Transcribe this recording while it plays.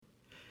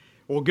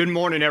Well, good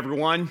morning,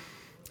 everyone.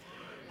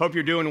 Hope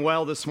you're doing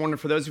well this morning.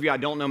 For those of you I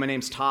don't know, my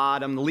name's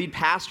Todd. I'm the lead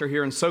pastor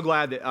here, and so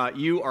glad that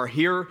you are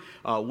here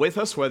with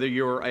us, whether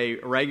you're a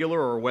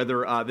regular or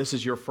whether this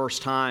is your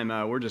first time.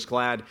 We're just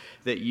glad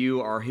that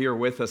you are here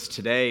with us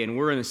today. And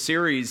we're in a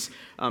series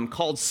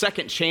called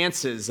Second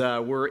Chances.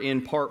 We're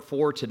in part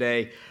 4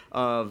 today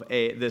of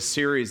this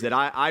series that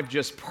I've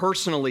just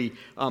personally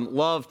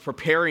loved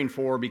preparing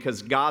for,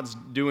 because God's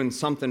doing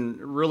something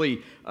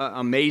really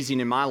amazing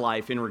in my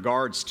life in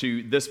regards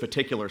to this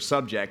particular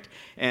subject.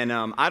 And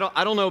I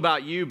don't know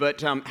about you,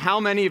 but how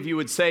many of you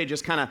would say,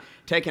 just kind of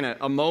taking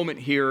a moment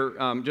here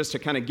just to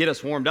kind of get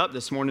us warmed up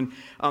this morning,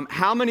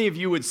 how many of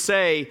you would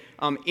say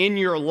in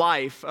your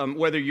life,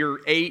 whether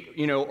you're 8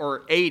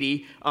 or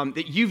 80,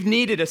 that you've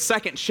needed a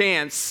second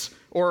chance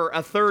or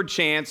a third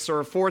chance or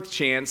a fourth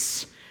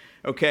chance?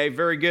 Okay,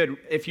 very good.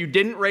 If you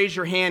didn't raise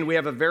your hand, we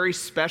have a very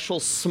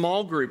special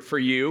small group for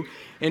you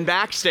in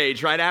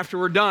backstage right after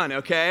we're done,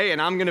 okay?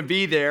 And I'm going to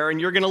be there, and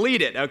you're going to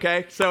lead it,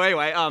 okay? So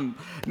anyway,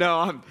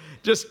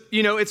 just,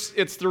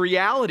 it's the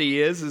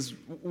reality is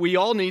we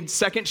all need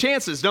second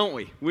chances, don't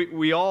we?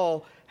 We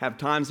all have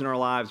times in our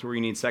lives where we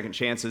need second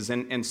chances,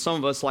 and some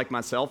of us, like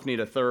myself, need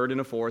a third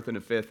and a fourth and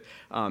a fifth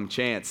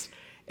chance.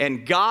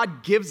 And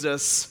God gives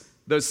us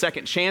those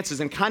second chances,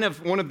 and kind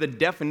of one of the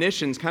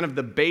definitions, kind of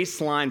the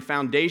baseline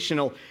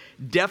foundational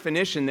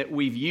definition that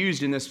we've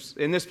used in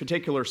this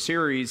particular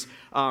series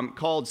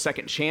called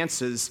Second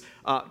Chances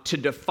to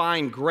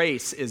define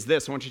grace is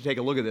this. I want you to take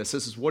a look at this.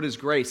 This is, what is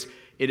grace?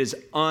 It is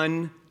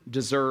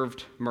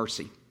undeserved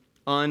mercy.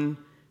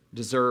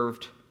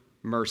 Undeserved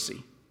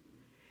mercy.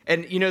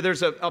 And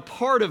there's a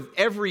part of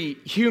every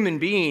human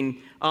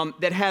being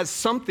that has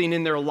something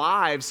in their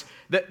lives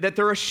that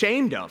they're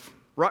ashamed of,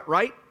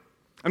 right?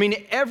 I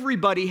mean,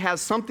 everybody has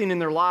something in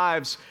their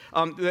lives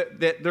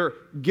that they're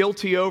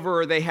guilty over,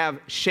 or they have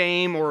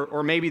shame,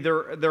 or maybe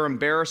they're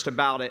embarrassed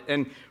about it.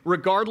 And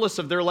regardless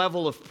of their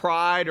level of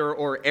pride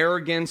or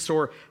arrogance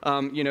or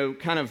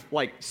kind of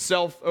like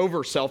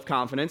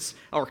self-confidence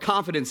or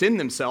confidence in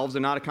themselves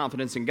and not a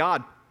confidence in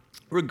God,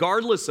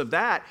 regardless of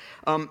that,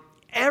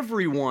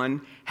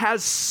 everyone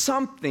has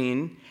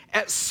something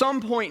at some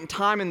point in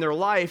time in their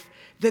life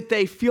that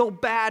they feel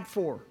bad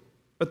for,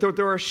 that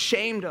they're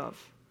ashamed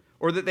of,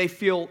 or that they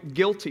feel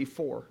guilty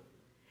for.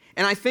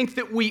 And I think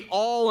that we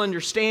all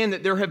understand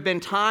that there have been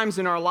times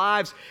in our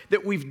lives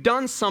that we've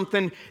done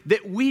something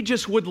that we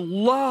just would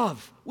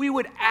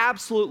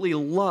absolutely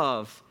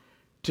love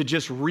to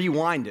just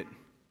rewind it.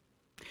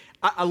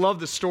 I love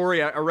the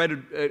story I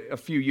read a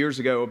few years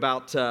ago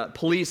about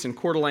police in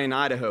Coeur d'Alene,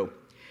 Idaho.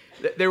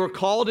 They were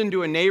called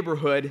into a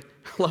neighborhood,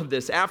 I love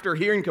this, after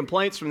hearing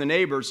complaints from the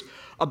neighbors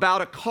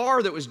about a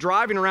car that was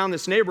driving around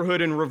this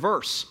neighborhood in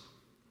reverse.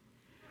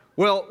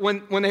 Well,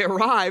 when they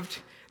arrived,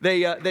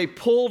 they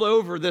pulled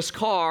over this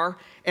car,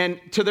 and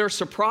to their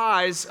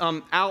surprise,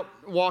 out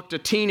walked a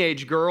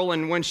teenage girl,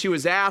 and when she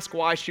was asked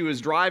why she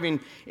was driving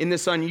in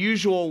this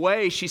unusual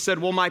way, she said,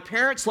 "Well, my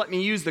parents let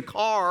me use the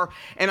car,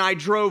 and I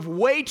drove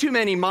way too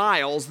many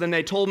miles than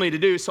they told me to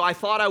do, so I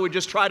thought I would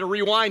just try to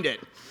rewind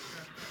it."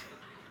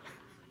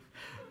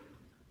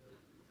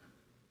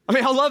 I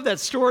mean, I love that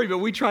story, but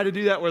we try to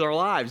do that with our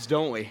lives,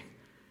 don't we?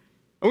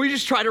 And we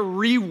just try to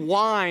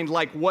rewind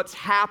like what's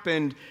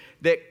happened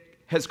that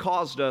has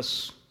caused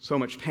us so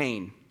much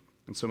pain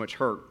and so much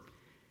hurt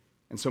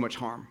and so much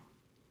harm.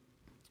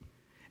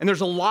 And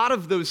there's a lot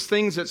of those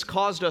things that's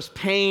caused us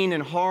pain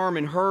and harm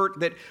and hurt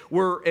that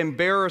we're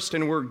embarrassed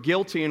and we're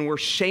guilty and we're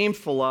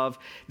shameful of,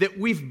 that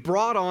we've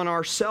brought on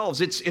ourselves.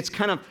 It's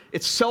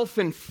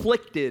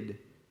self-inflicted.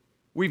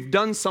 We've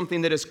done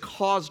something that has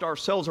caused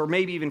ourselves, or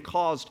maybe even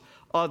caused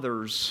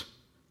others,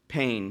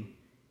 pain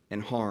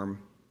and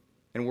harm.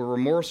 And we're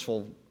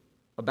remorseful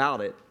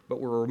about it, but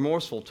we're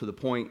remorseful to the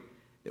point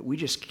that we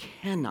just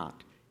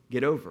cannot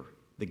get over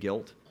the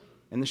guilt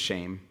and the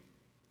shame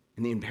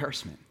and the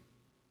embarrassment.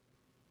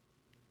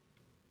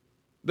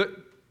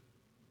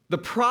 The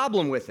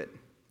problem with it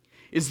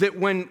is that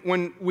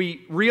when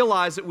we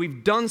realize that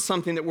we've done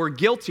something that we're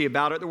guilty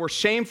about, it, that we're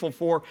shameful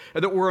for,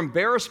 or that we're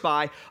embarrassed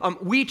by,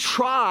 we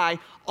try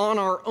on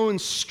our own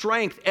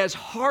strength as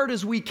hard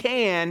as we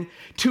can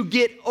to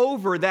get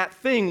over that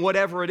thing,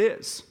 whatever it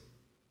is.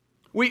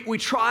 We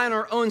try on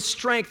our own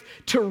strength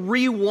to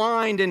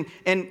rewind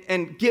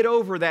and get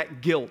over that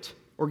guilt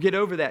or get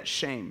over that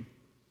shame.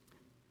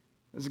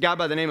 There's a guy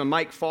by the name of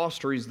Mike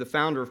Foster. He's the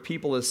founder of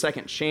People of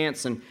Second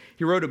Chance, and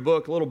he wrote a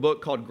little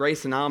book called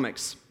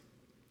Graceonomics.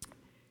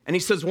 And he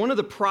says one of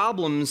the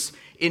problems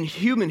in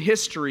human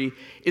history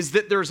is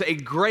that there's a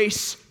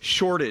grace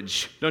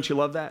shortage. Don't you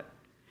love that?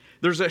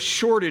 There's a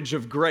shortage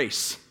of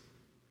grace.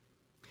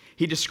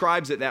 He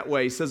describes it that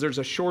way. He says there's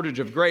a shortage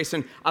of grace.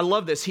 And I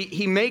love this.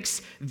 He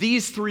makes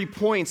these 3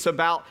 points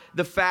about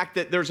the fact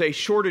that there's a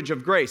shortage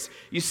of grace.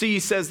 You see, he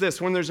says this: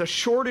 when there's a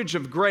shortage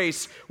of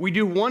grace, we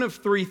do one of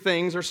 3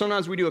 things, or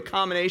sometimes we do a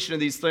combination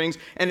of these things.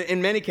 And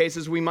in many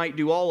cases, we might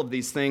do all of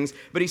these things.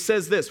 But he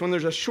says this: when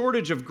there's a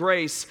shortage of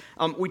grace,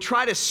 we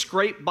try to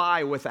scrape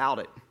by without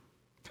it.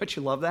 Don't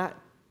you love that?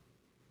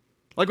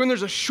 Like when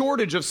there's a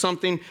shortage of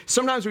something,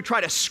 sometimes we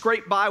try to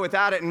scrape by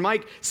without it. And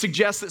Mike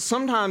suggests that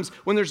sometimes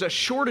when there's a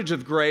shortage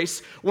of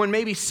grace, when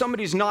maybe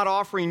somebody's not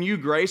offering you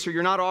grace or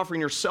you're not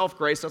offering yourself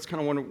grace, that's kind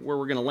of where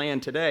we're going to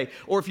land today.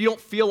 Or if you don't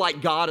feel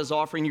like God is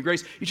offering you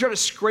grace, you try to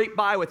scrape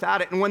by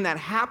without it. And when that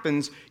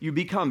happens, you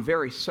become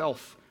very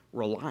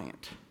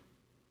self-reliant.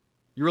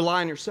 You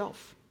rely on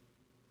yourself.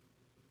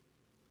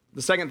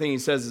 The second thing he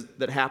says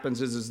that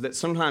happens is that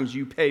sometimes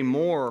you pay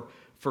more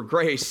for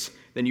grace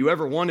than you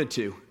ever wanted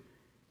to.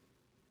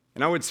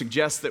 And I would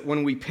suggest that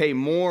when we pay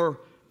more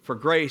for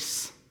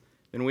grace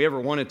than we ever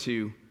wanted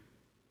to,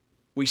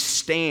 we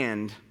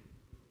stand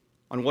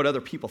on what other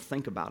people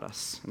think about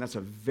us. And that's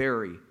a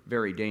very,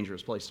 very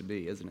dangerous place to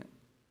be, isn't it?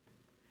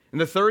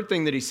 And the third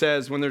thing that he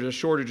says when there's a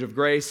shortage of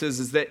grace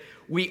is that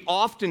we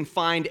often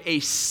find a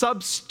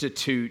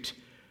substitute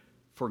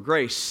for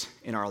grace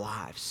in our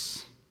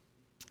lives.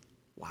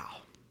 Wow.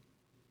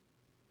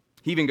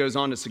 He even goes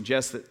on to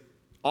suggest that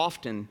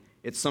often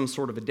it's some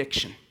sort of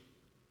addiction.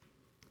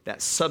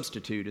 That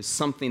substitute is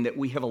something that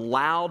we have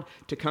allowed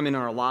to come in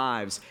our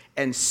lives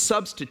and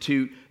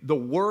substitute the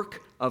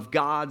work of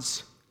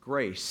God's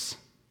grace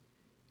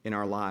in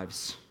our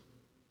lives.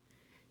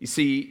 You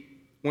see,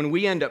 when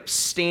we end up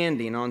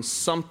standing on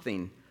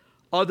something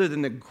other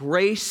than the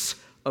grace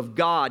of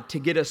God to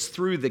get us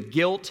through the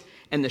guilt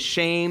and the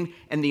shame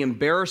and the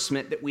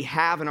embarrassment that we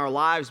have in our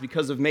lives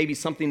because of maybe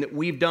something that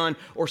we've done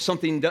or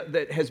something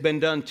that has been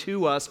done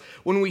to us,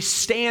 when we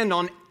stand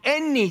on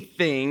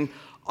anything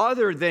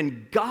other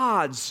than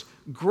God's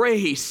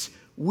grace,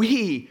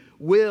 we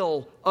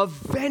will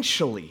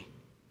eventually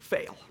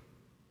fail.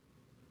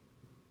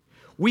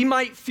 We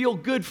might feel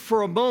good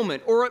for a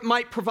moment, or it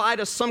might provide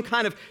us some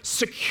kind of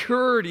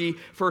security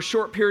for a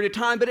short period of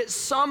time, but at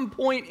some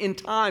point in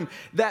time,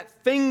 that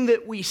thing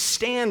that we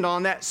stand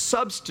on, that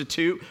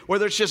substitute,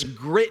 whether it's just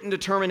grit and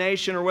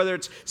determination, or whether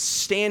it's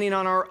standing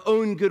on our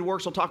own good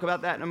works, we'll talk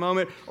about that in a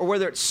moment, or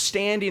whether it's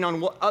standing on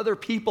what other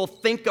people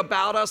think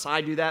about us,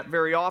 I do that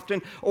very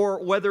often,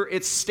 or whether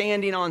it's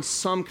standing on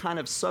some kind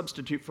of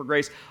substitute for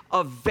grace,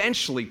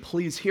 eventually,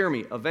 please hear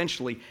me,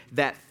 eventually,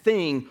 that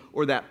thing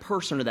or that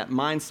person or that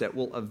mindset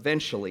will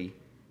eventually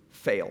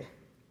fail.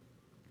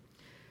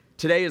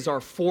 Today is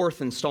our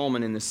fourth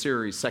installment in this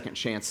series, Second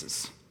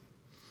Chances.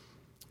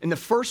 In the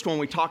first one,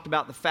 we talked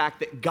about the fact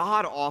that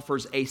God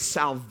offers a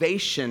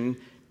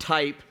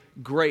salvation-type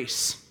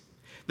grace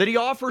that he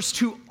offers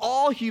to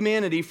all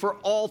humanity for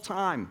all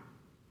time.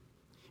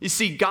 You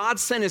see, God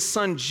sent his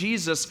son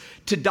Jesus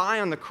to die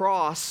on the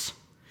cross,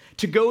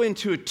 to go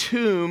into a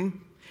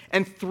tomb,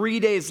 and 3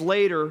 days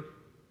later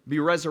be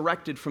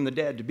resurrected from the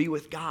dead, to be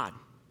with God.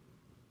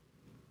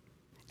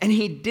 And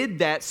he did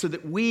that so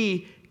that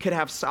we could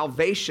have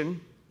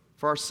salvation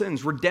for our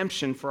sins,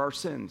 redemption for our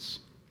sins.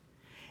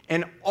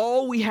 And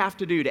all we have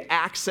to do to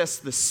access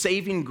the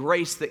saving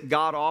grace that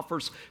God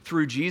offers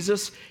through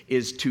Jesus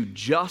is to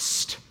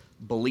just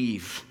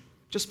believe.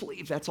 Just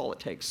believe, that's all it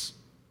takes.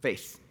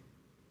 Faith.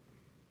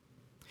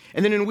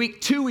 And then in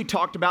week 2, we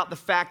talked about the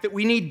fact that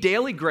we need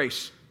daily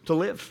grace to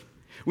live.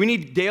 We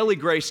need daily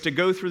grace to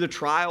go through the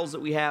trials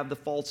that we have, the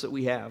faults that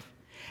we have.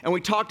 And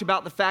we talked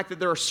about the fact that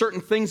there are certain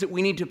things that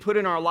we need to put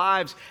in our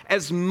lives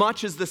as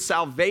much as the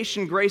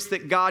salvation grace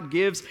that God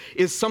gives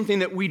is something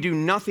that we do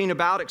nothing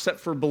about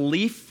except for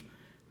belief.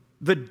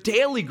 The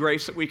daily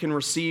grace that we can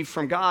receive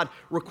from God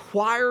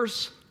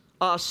requires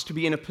us to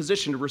be in a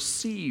position to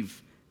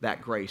receive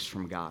that grace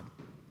from God.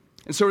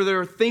 And so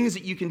there are things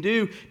that you can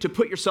do to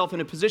put yourself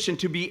in a position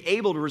to be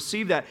able to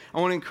receive that.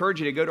 I want to encourage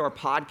you to go to our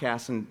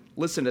podcast and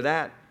listen to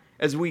that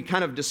as we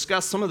kind of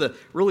discuss some of the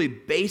really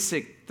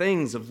basic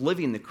things of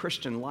living the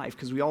Christian life,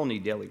 because we all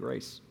need daily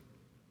grace.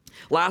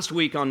 Last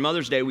week on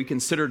Mother's Day, we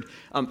considered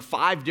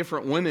 5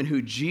 different women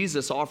who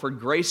Jesus offered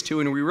grace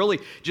to, and we really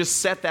just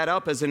set that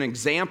up as an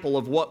example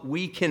of what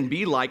we can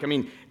be like. I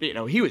mean, you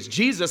know, he was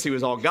Jesus, he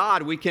was all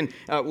God. We can,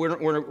 we're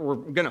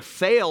going to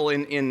fail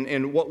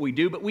in what we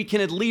do, but we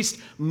can at least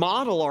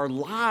model our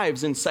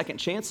lives in second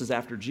chances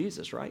after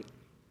Jesus, right?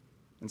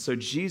 And so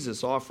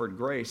Jesus offered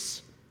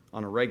grace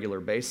on a regular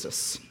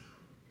basis.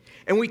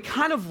 And we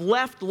kind of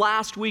left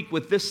last week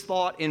with this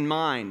thought in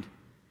mind,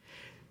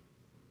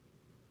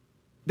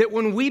 that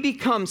when we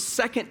become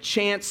second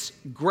chance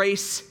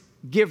grace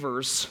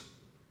givers,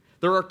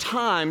 there are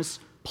times,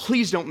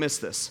 please don't miss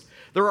this,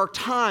 there are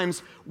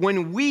times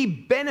when we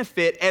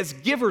benefit as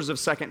givers of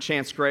second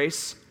chance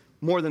grace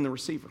more than the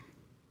receiver.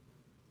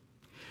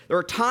 There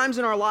are times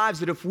in our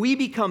lives that if we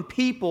become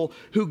people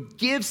who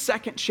give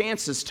second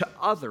chances to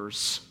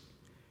others,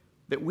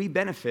 that we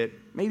benefit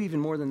maybe even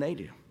more than they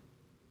do.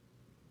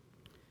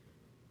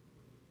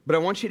 But I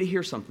want you to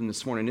hear something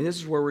this morning, and this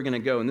is where we're going to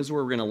go, and this is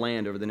where we're going to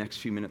land over the next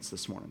few minutes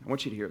this morning. I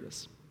want you to hear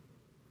this.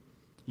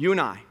 You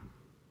and I,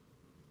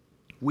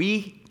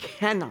 we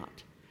cannot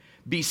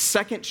be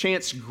second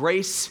chance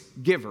grace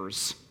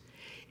givers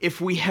if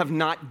we have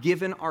not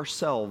given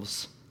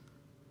ourselves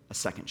a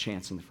second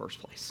chance in the first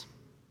place.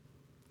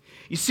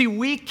 You see,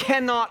 we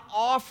cannot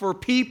offer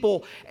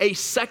people a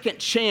second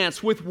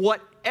chance with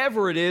what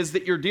whatever it is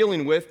that you're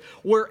dealing with,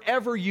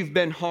 wherever you've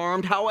been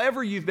harmed,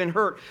 however you've been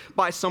hurt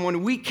by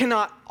someone. We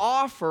cannot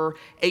offer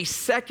a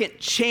second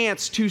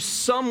chance to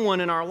someone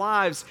in our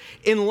lives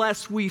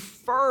unless we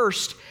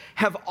first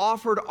have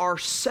offered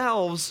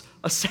ourselves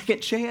a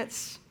second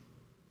chance.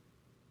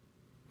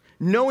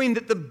 Knowing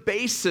that the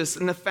basis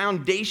and the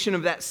foundation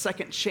of that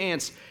second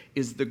chance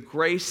is the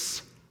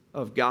grace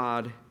of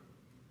God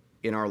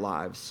in our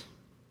lives.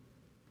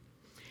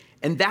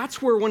 And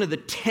that's where one of the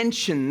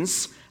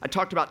tensions, I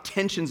talked about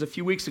tensions a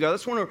few weeks ago,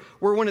 that's where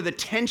one of the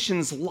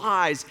tensions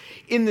lies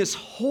in this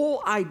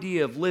whole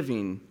idea of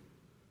living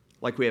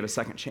like we have a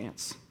second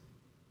chance.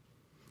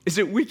 Is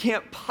that we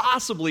can't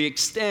possibly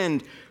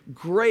extend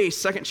grace,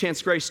 second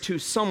chance grace, to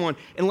someone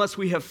unless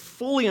we have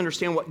fully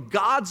understand what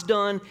God's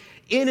done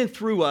in and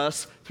through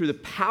us, through the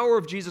power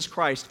of Jesus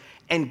Christ,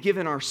 and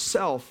given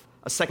ourselves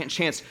a second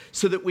chance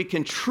so that we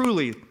can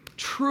truly,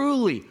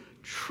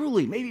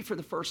 maybe for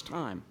the first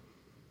time,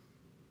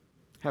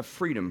 have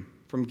freedom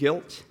from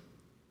guilt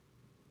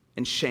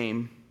and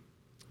shame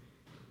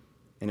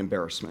and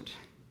embarrassment.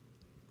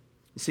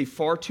 You see,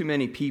 far too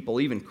many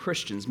people, even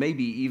Christians,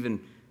 maybe even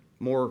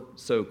more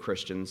so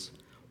Christians,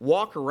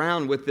 walk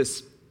around with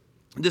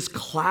this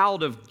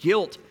cloud of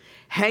guilt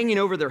hanging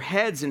over their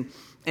heads and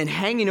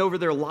hanging over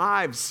their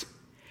lives.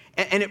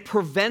 And it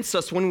prevents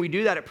us, when we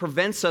do that, it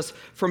prevents us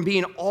from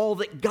being all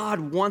that God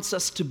wants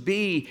us to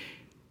be.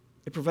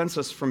 It prevents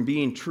us from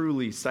being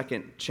truly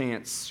second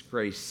chance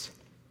grace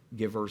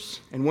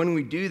givers. And when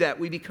we do that,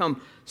 we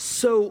become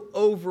so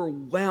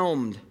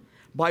overwhelmed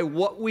by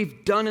what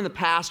we've done in the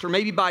past, or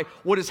maybe by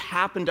what has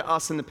happened to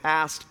us in the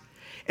past.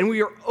 And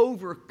we are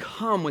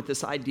overcome with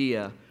this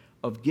idea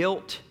of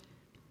guilt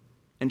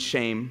and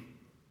shame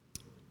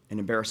and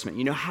embarrassment.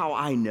 You know how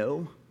I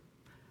know?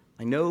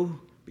 I know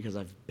because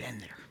I've been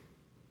there.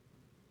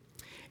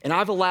 And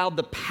I've allowed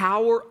the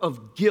power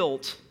of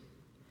guilt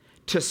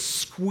to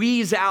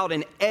squeeze out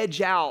and edge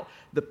out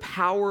the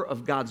power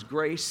of God's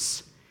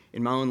grace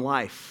in my own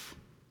life.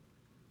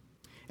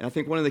 And I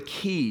think one of the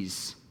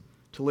keys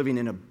to living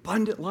an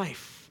abundant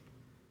life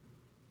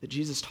that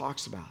Jesus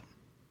talks about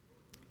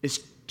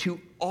is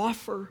to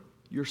offer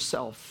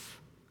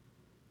yourself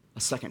a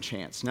second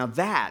chance. Now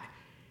that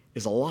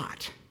is a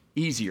lot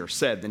easier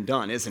said than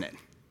done, isn't it?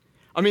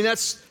 I mean,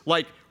 that's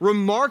like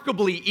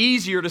remarkably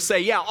easier to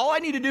say, yeah, all I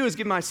need to do is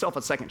give myself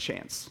a second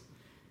chance.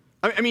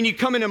 I mean, you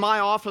come into my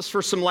office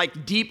for some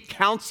like deep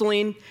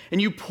counseling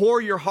and you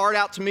pour your heart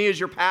out to me as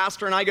your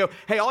pastor and I go,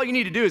 hey, all you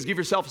need to do is give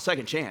yourself a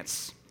second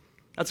chance.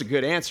 That's a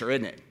good answer,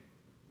 isn't it?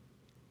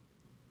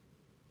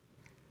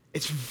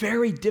 It's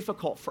very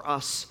difficult for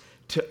us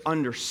to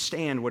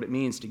understand what it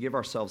means to give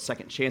ourselves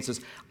second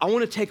chances. I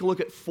want to take a look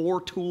at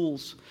 4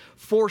 tools,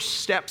 4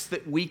 steps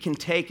that we can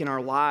take in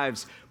our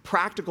lives,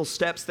 practical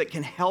steps that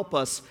can help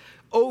us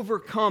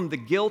overcome the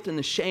guilt and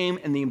the shame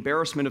and the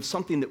embarrassment of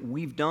something that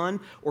we've done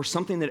or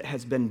something that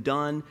has been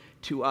done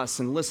to us.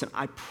 And listen,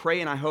 I pray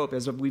and I hope,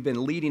 as we've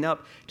been leading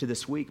up to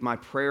this week, my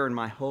prayer and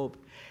my hope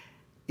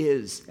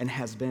is and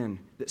has been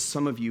that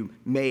some of you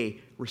may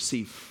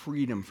receive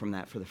freedom from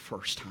that for the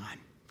first time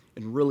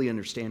and really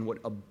understand what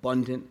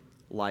abundant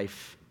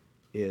life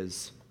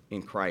is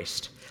in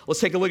Christ. Let's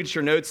take a look at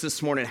your notes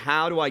this morning.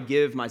 How do I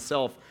give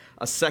myself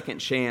a second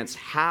chance?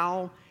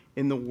 How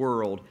in the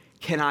world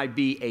can I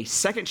be a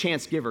second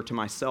chance giver to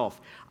myself?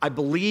 I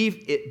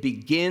believe it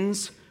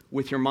begins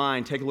with your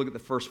mind. Take a look at the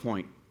first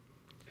point.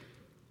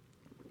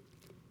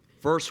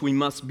 First, we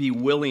must be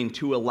willing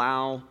to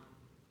allow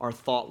our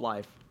thought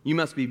life. You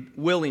must be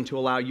willing to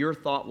allow your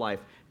thought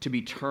life to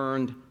be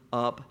turned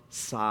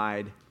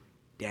upside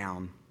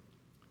down.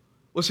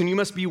 Listen, you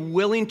must be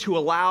willing to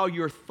allow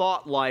your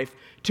thought life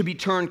to be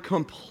turned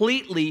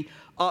completely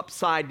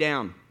upside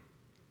down.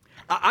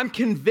 I'm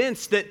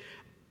convinced that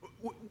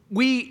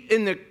we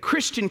in the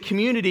Christian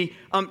community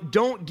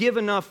don't give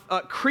enough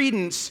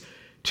credence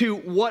to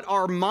what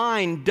our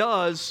mind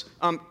does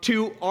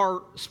to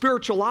our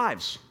spiritual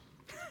lives.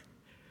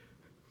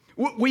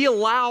 We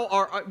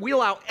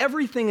allow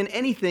everything and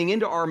anything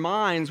into our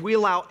minds. We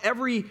allow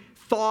every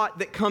thought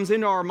that comes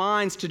into our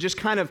minds to just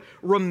kind of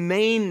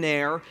remain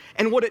there.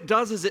 And what it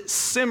does is it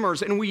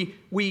simmers, and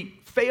we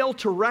fail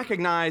to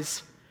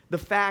recognize the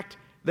fact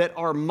that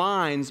our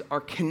minds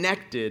are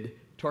connected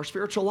to our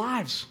spiritual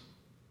lives.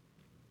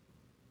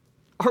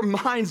 Our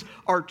minds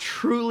are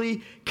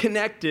truly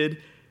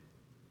connected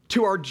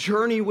to our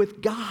journey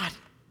with God.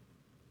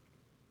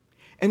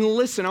 And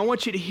listen, I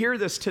want you to hear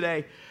this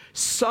today.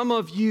 Some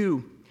of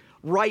you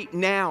right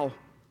now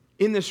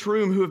in this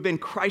room who have been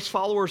Christ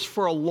followers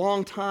for a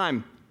long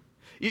time,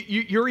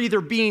 you're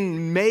either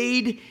being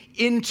made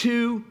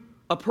into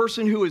a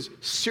person who is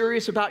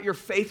serious about your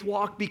faith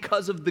walk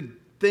because of the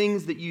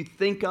things that you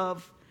think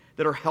of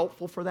that are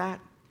helpful for that,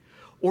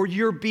 or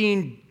you're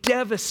being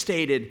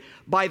devastated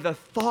by the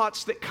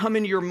thoughts that come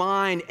into your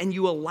mind and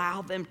you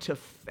allow them to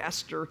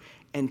fester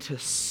and to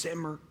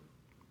simmer.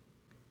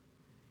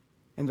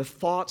 And the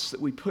thoughts that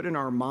we put in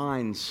our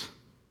minds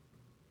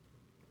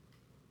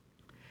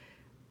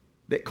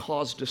that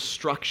cause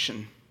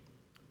destruction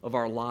of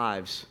our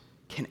lives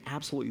can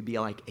absolutely be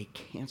like a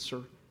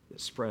cancer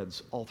that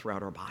spreads all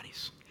throughout our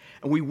bodies.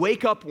 And we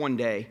wake up one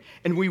day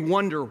and we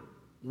wonder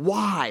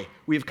why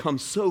we've come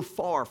so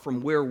far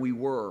from where we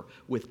were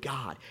with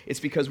God.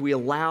 It's because we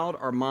allowed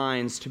our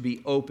minds to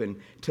be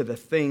open to the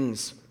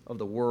things of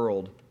the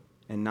world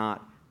and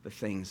not the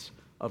things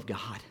of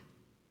God.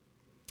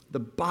 The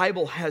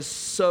Bible has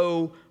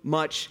so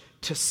much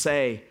to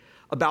say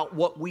about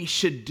what we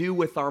should do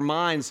with our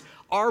minds.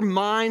 Our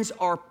minds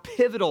are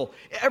pivotal.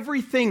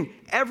 Everything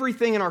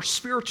in our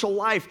spiritual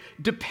life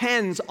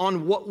depends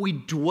on what we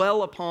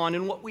dwell upon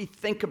and what we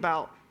think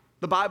about.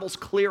 The Bible's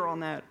clear on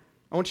that.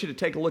 I want you to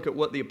take a look at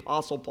what the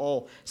Apostle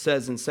Paul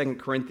says in 2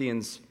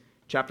 Corinthians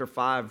chapter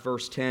 5,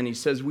 verse 10. He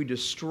says, we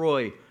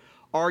destroy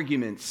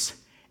arguments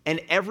and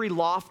every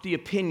lofty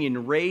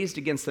opinion raised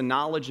against the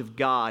knowledge of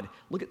God.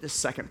 Look at this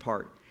second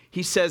part.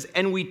 He says,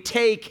 and we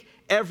take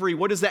every,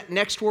 what is that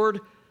next word?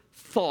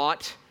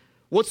 Thought.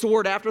 What's the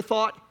word after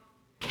thought?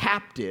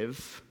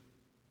 Captive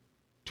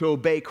to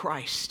obey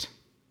Christ.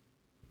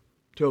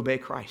 To obey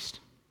Christ.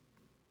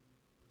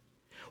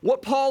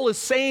 What Paul is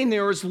saying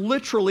there is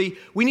literally,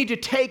 we need to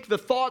take the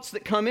thoughts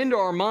that come into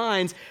our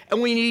minds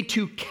and we need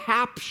to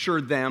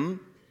capture them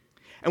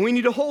and we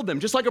need to hold them,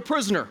 just like a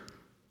prisoner,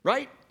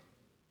 right?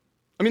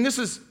 I mean,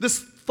 this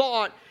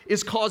thought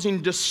is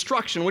causing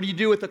destruction. What do you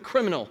do with a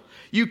criminal?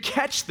 You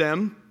catch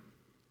them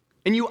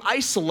and you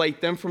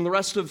isolate them from the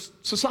rest of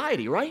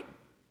society, right?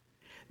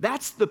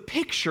 That's the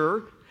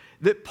picture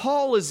that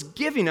Paul is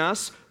giving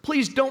us,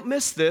 please don't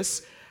miss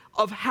this,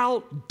 of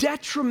how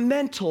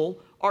detrimental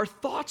our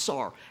thoughts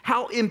are,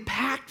 how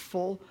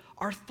impactful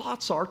our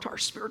thoughts are to our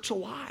spiritual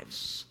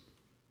lives.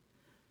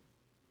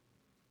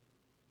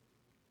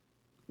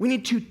 We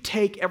need to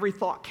take every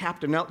thought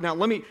captive. Now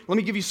let me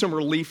give you some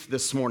relief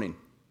this morning.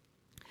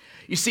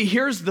 You see,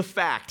 here's the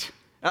fact.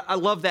 I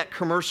love that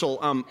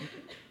commercial,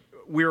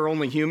 We're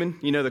Only Human.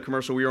 You know the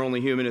commercial, We Are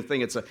Only Human. I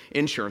think it's an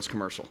insurance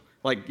commercial.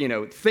 Like,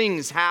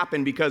 things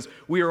happen because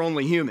we are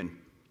only human.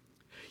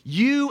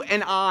 You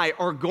and I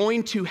are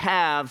going to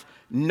have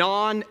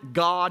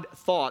non-God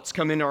thoughts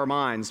come into our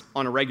minds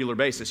on a regular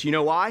basis. You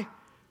know why?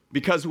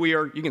 Because we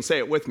are, you can say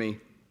it with me,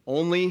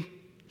 only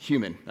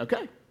human,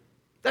 okay?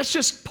 That's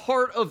just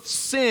part of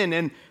sin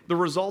and the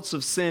results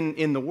of sin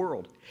in the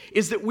world,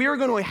 is that we are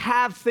going to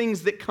have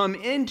things that come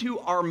into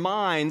our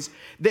minds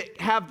that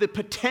have the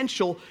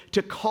potential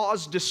to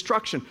cause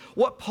destruction.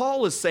 What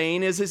Paul is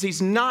saying is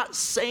he's not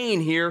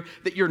saying here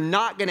that you're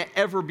not going to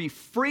ever be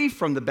free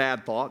from the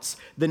bad thoughts,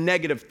 the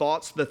negative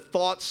thoughts, the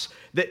thoughts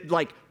that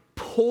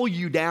pull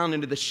you down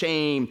into the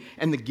shame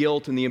and the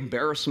guilt and the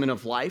embarrassment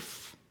of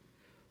life,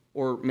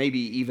 or maybe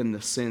even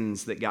the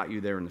sins that got you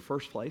there in the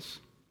first place.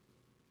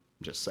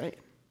 I'm just saying,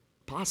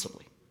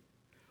 possibly.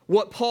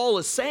 What Paul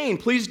is saying,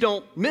 please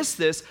don't miss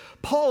this,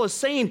 Paul is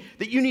saying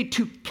that you need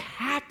to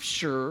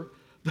capture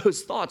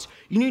those thoughts.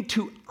 You need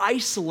to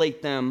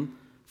isolate them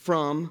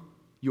from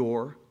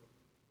your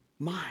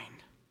mind.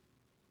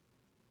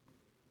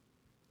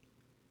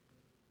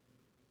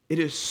 It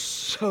is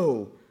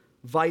so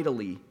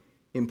vitally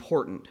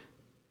important.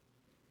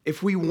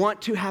 If we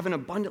want to have an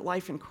abundant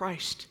life in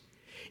Christ,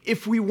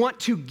 if we want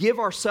to give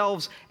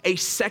ourselves a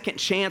second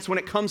chance when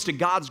it comes to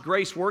God's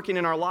grace working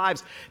in our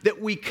lives,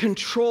 that we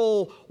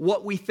control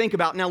what we think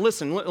about. Now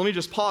listen, let me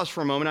just pause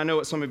for a moment. I know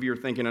what some of you are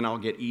thinking, and I'll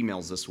get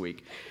emails this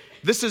week.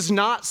 This is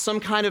not some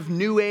kind of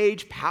new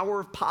age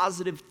power of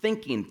positive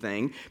thinking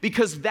thing,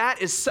 because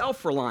that is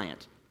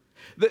self-reliant.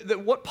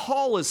 What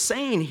Paul is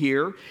saying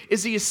here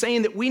is he is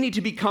saying that we need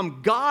to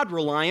become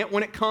God-reliant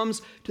when it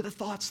comes to the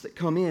thoughts that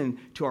come in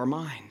to our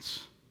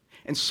minds.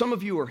 And some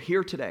of you are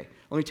here today.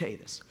 Let me tell you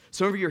this.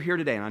 Some of you are here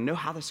today, and I know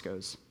how this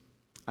goes.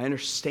 I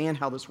understand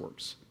how this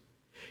works.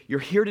 You're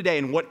here today,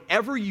 and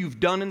whatever you've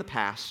done in the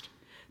past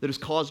that has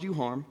caused you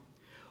harm,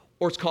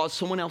 or it's caused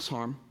someone else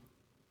harm,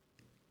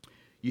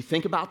 you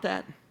think about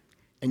that,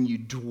 and you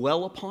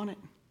dwell upon it,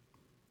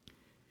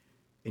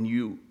 and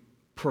you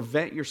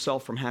prevent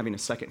yourself from having a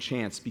second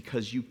chance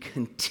because you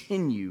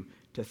continue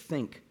to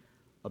think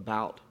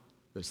about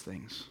those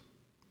things.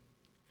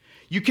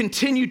 You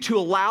continue to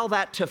allow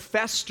that to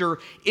fester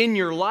in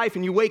your life,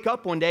 and you wake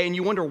up one day and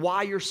you wonder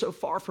why you're so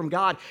far from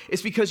God.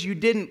 It's because you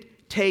didn't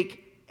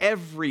take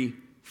every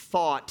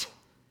thought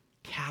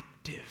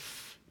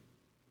captive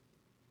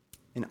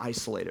and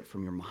isolate it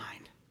from your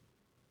mind.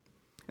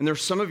 And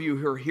there's some of you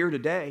who are here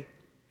today,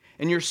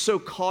 and you're so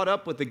caught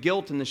up with the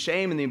guilt and the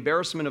shame and the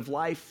embarrassment of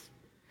life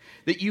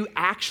that you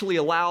actually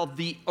allow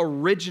the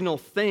original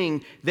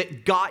thing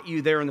that got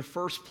you there in the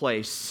first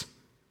place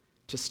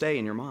to stay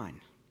in your mind.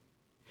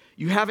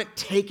 You haven't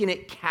taken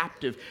it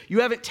captive. You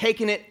haven't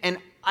taken it and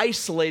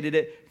isolated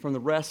it from the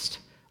rest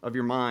of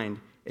your mind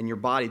and your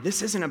body.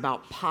 This isn't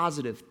about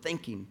positive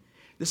thinking.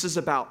 This is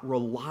about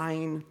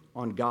relying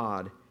on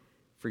God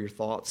for your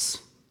thoughts.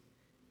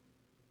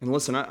 And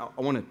listen, I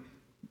want to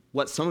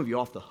let some of you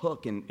off the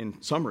hook in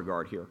some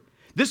regard here.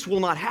 This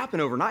will not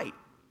happen overnight.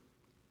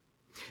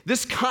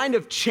 This kind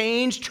of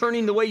change,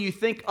 turning the way you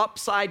think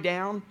upside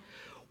down,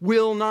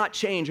 will not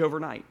change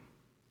overnight.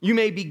 You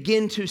may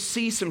begin to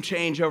see some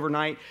change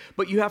overnight,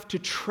 but you have to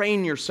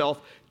train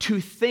yourself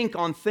to think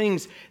on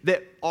things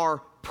that are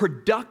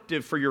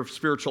productive for your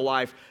spiritual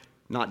life,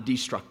 not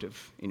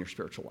destructive in your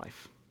spiritual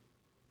life.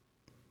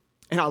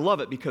 And I love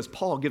it because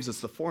Paul gives us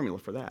the formula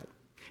for that.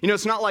 You know,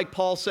 it's not like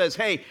Paul says,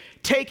 hey,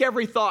 take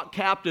every thought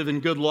captive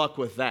and good luck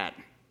with that.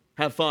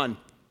 Have fun,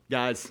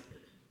 guys.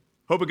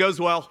 Hope it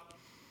goes well.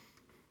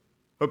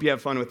 Hope you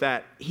have fun with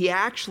that. He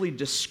actually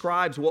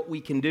describes what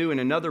we can do in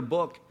another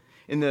book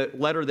in the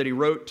letter that he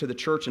wrote to the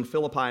church in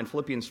Philippi in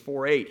Philippians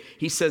 4:8.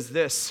 He says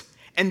this,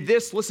 and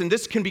this, listen,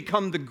 this can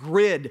become the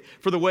grid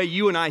for the way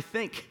you and I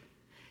think.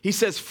 He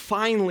says,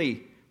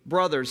 finally,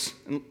 brothers,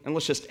 and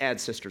let's just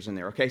add sisters in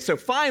there, okay? So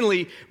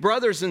finally,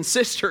 brothers and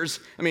sisters,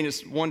 I mean,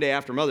 it's one day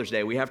after Mother's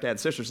Day, we have to add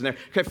sisters in there.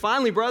 Okay,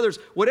 finally, brothers,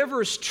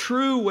 whatever is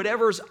true,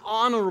 whatever is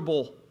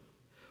honorable,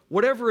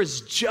 whatever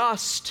is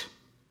just,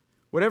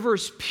 whatever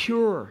is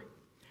pure,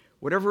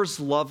 whatever is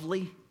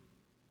lovely,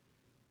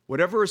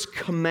 whatever is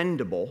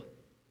commendable,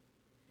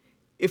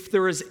 if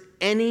there is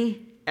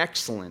any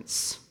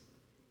excellence,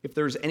 if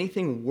there is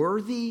anything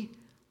worthy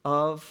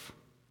of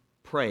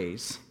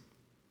praise,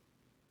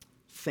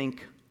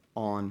 think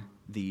on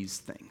these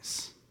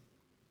things.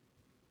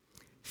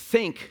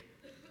 Think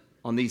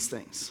on these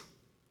things.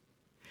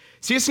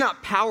 See, it's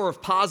not power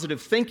of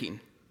positive thinking.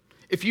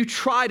 If you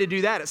try to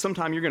do that, at some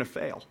time you're going to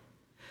fail.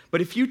 But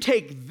if you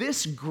take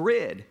this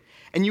grid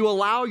and you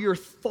allow your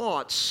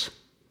thoughts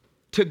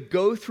to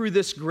go through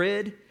this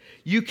grid,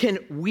 you can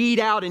weed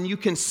out and you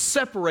can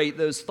separate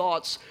those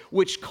thoughts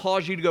which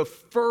cause you to go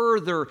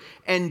further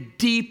and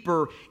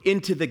deeper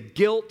into the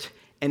guilt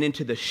and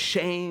into the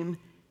shame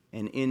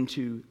and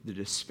into the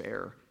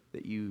despair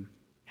that you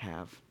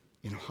have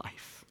in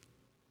life.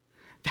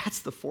 That's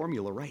the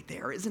formula right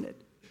there, isn't it?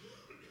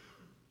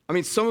 I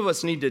mean, some of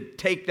us need to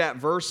take that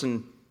verse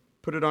and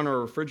put it on our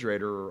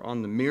refrigerator or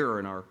on the mirror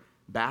in our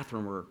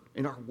bathroom or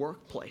in our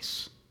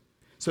workplace,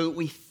 so that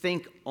we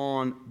think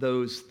on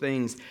those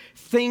things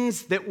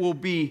that will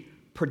be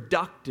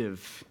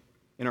productive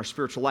in our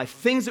spiritual life,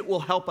 things that will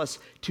help us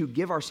to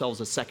give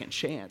ourselves a second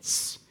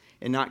chance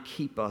and not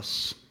keep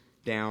us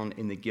down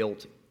in the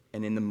guilt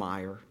and in the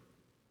mire.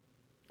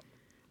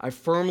 I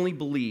firmly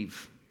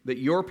believe that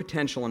your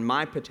potential and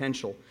my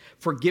potential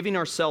for giving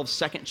ourselves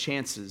second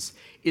chances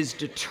is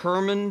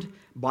determined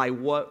by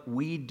what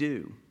we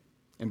do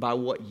and by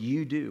what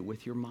you do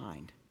with your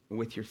mind and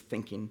with your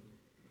thinking.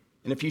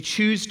 And if you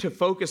choose to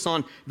focus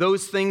on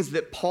those things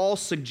that Paul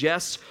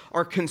suggests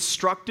are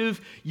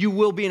constructive, you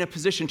will be in a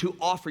position to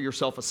offer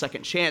yourself a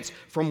second chance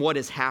from what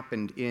has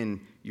happened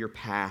in your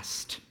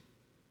past.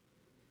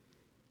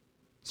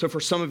 So for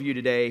some of you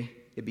today,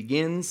 it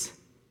begins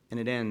and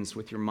it ends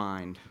with your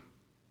mind.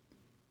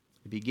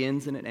 It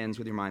begins and it ends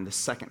with your mind. The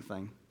second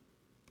thing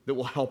that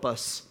will help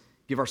us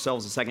give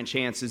ourselves a second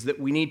chance is that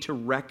we need to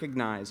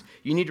recognize,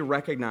 you need to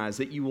recognize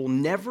that you will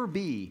never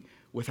be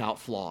without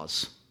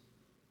flaws.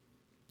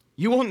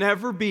 You will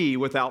never be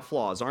without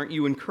flaws. Aren't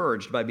you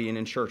encouraged by being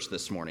in church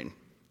this morning?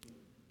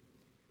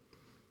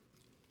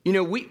 You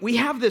know, we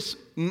have this,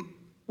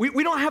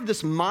 we don't have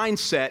this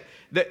mindset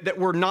that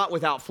we're not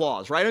without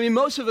flaws, right? I mean,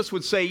 most of us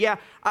would say, yeah,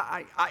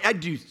 I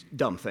do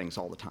dumb things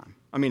all the time.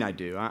 I mean, I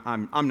do.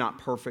 I'm not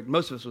perfect.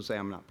 Most of us would say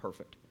I'm not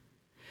perfect.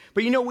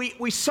 But you know,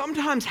 we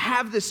sometimes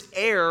have this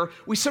air,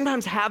 we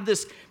sometimes have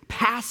this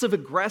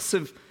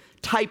passive-aggressive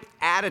type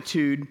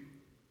attitude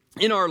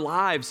in our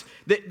lives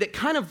that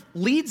kind of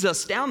leads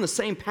us down the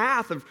same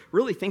path of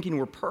really thinking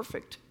we're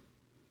perfect.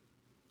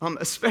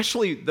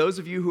 Especially those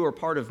of you who are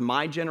part of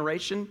my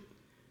generation.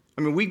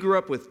 I mean, we grew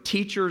up with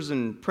teachers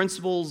and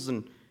principals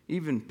and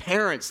even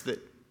parents that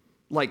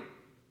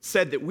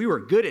said that we were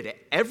good at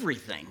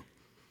everything.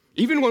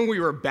 Even when we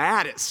were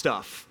bad at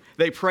stuff,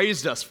 they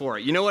praised us for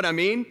it. You know what I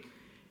mean?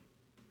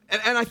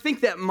 And I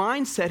think that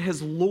mindset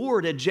has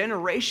lured a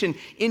generation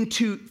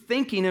into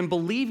thinking and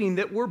believing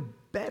that we're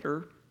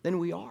better than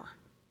we are.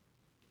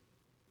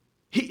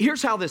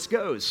 Here's how this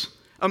goes.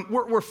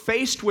 We're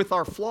faced with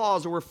our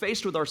flaws, or we're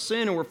faced with our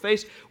sin, or we're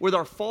faced with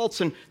our faults,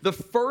 and the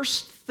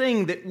first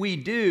thing that we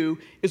do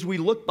is we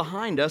look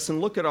behind us and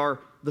look at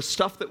the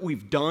stuff that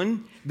we've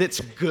done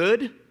that's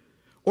good,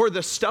 or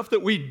the stuff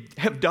that we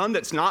have done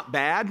that's not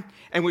bad,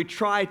 and we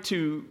try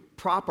to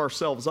prop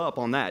ourselves up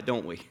on that,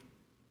 don't we?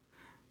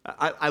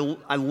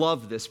 I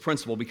love this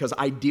principle because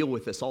I deal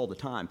with this all the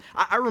time.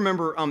 I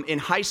remember in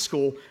high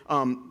school,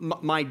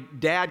 my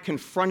dad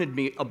confronted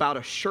me about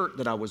a shirt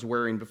that I was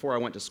wearing before I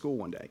went to school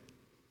one day.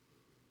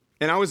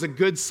 And I was a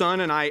good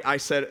son, and I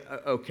said,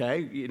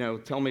 okay,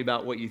 tell me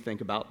about what you think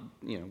about,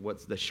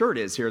 what the shirt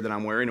is here that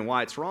I'm wearing and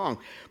why it's wrong.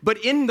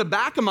 But in the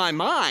back of my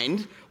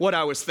mind, what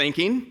I was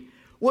thinking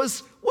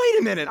was, wait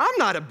a minute, I'm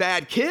not a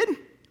bad kid.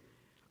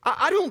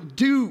 I don't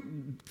do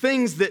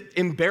things that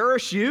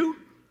embarrass you.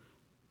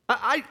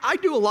 I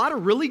do a lot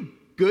of really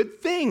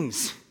good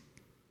things.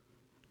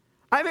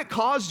 I haven't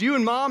caused you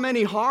and Mom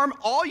any harm.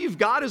 All you've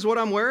got is what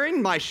I'm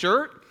wearing, my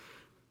shirt.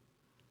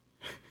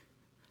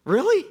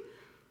 Really?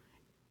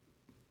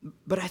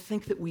 But I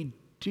think that we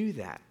do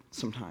that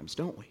sometimes,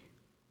 don't we?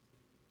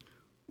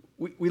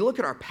 we look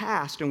at our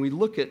past and we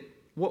look at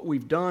what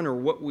we've done or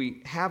what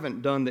we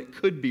haven't done that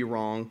could be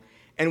wrong,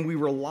 and we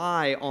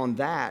rely on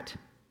that.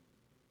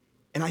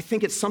 And I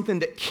think it's something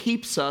that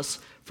keeps us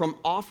from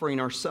offering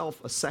ourselves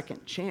a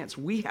second chance.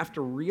 We have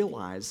to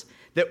realize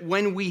that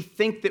when we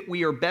think that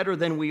we are better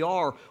than we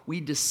are, we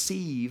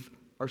deceive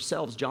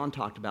ourselves. John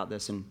talked about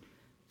this in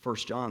 1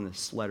 John,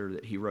 this letter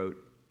that he wrote.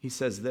 He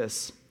says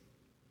this: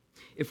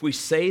 if we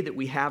say that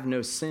we have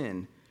no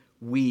sin,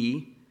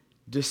 we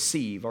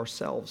deceive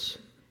ourselves,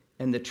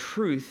 and the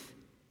truth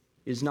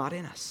is not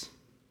in us.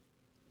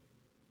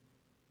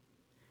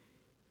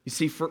 You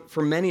see,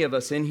 for many of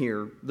us in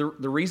here,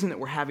 the reason that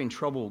we're having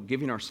trouble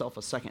giving ourselves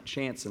a second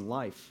chance in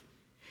life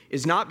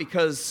is not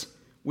because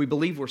we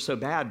believe we're so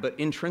bad, but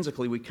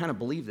intrinsically we kind of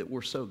believe that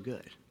we're so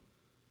good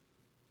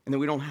and that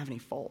we don't have any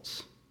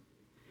faults.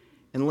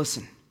 And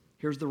listen,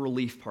 here's the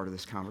relief part of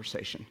this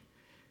conversation.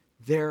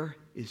 There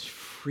is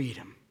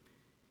freedom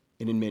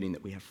in admitting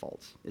that we have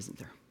faults, isn't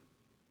there?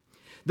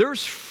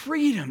 There's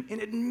freedom in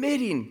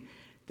admitting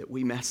that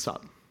we mess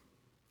up.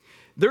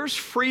 There's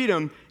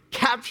freedom,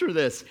 capture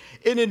this,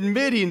 in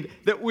admitting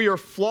that we are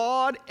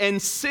flawed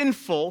and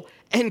sinful,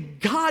 and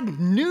God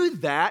knew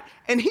that,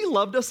 and He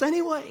loved us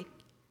anyway.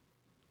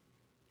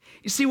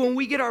 You see, when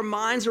we get our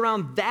minds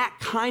around that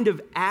kind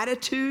of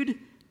attitude,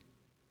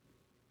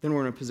 then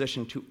we're in a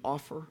position to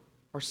offer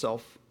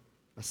ourselves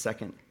a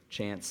second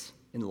chance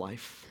in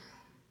life.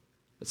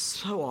 But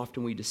so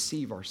often we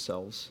deceive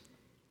ourselves,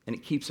 and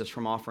it keeps us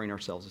from offering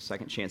ourselves a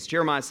second chance.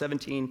 Jeremiah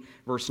 17,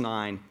 verse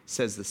 9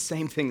 says the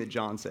same thing that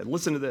John said.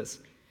 Listen to this.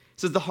 It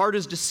says, the heart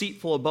is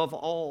deceitful above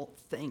all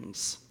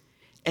things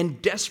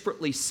and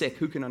desperately sick.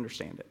 Who can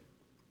understand it?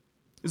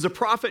 There's a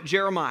prophet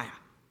Jeremiah,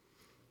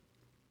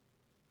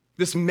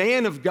 this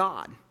man of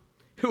God,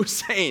 who was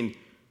saying,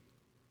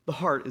 the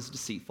heart is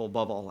deceitful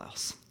above all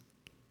else.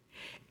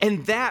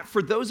 And that,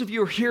 for those of you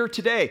who are here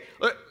today,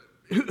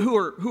 who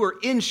are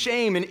in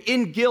shame and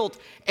in guilt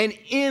and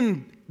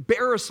in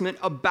embarrassment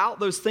about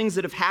those things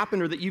that have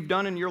happened or that you've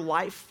done in your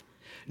life,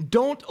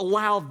 don't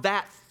allow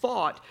that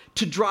thought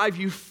to drive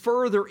you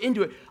further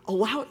into it.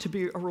 Allow it to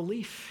be a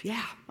relief.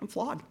 Yeah, I'm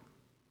flawed.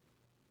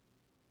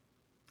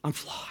 I'm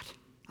flawed.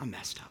 I'm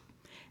messed up.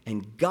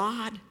 And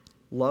God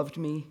loved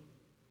me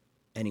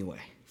anyway.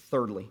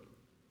 Thirdly,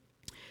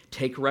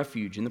 take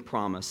refuge in the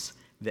promise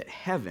that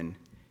heaven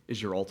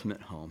is your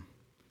ultimate home.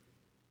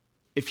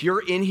 If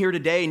you're in here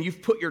today and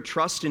you've put your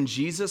trust in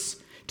Jesus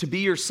to be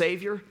your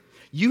Savior,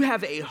 you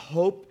have a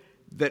hope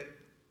that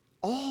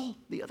all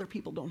the other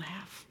people don't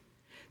have,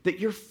 that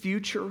your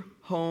future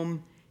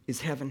home is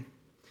heaven.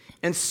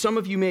 And some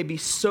of you may be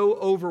so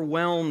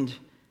overwhelmed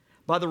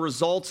by the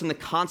results and the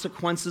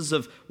consequences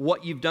of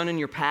what you've done in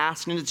your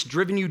past, and it's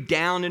driven you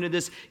down into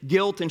this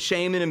guilt and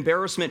shame and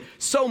embarrassment,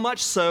 so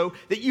much so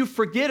that you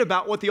forget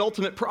about what the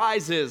ultimate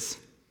prize is.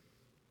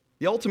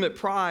 The ultimate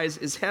prize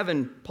is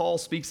heaven. Paul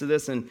speaks of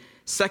this in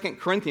 2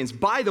 Corinthians.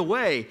 By the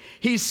way,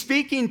 he's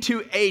speaking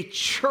to a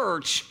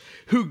church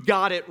who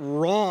got it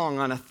wrong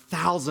on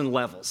 1,000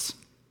 levels.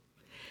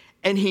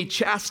 And he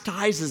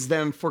chastises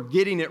them for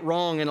getting it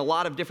wrong in a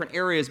lot of different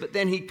areas, but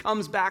then he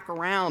comes back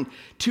around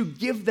to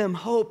give them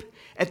hope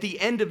at the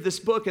end of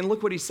this book. And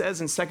look what he says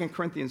in 2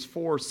 Corinthians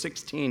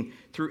 4:16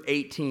 through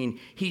 18.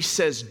 He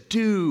says,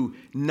 do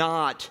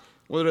not,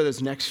 what are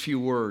those next few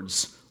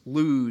words?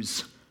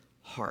 Lose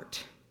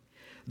heart.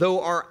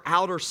 Though our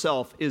outer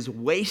self is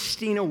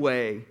wasting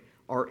away,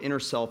 our inner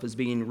self is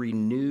being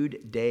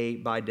renewed day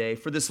by day.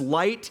 For this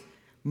light,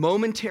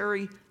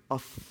 momentary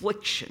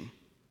affliction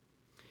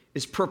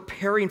is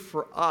preparing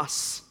for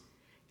us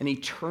an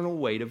eternal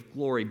weight of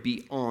glory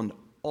beyond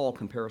all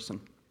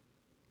comparison.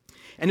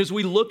 And as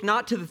we look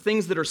not to the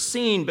things that are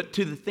seen, but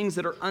to the things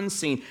that are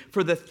unseen,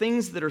 for the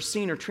things that are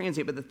seen are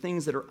transient, but the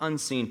things that are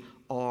unseen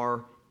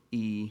are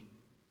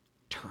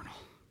eternal.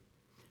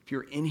 If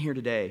you're in here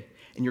today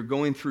and you're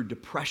going through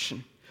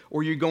depression,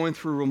 or you're going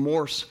through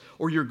remorse,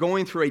 or you're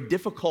going through a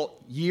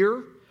difficult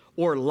year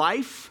or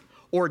life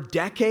or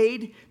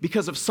decade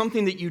because of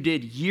something that you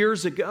did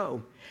years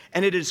ago,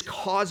 and it is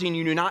causing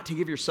you not to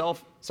give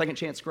yourself second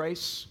chance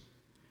grace,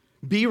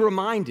 be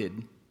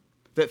reminded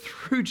that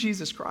through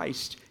Jesus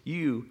Christ,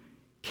 you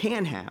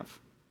can have,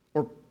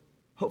 or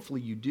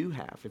hopefully you do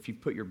have, if you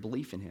put your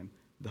belief in Him,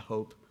 the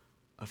hope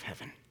of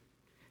heaven.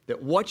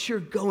 That what you're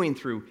going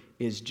through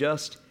is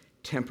just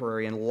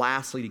temporary. And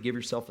lastly, to give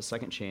yourself a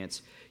second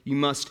chance, you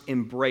must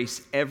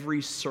embrace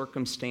every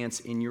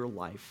circumstance in your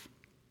life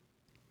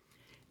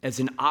as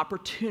an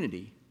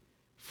opportunity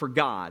for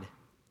God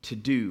to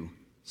do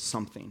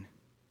something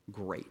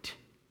great.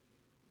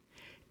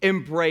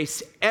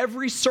 Embrace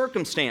every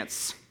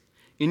circumstance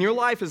in your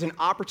life as an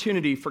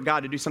opportunity for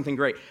God to do something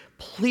great.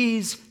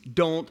 Please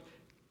don't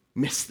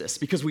miss this,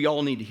 because we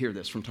all need to hear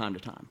this from time to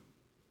time.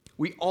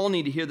 We all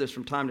need to hear this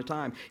from time to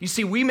time. You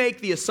see, we make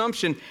the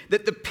assumption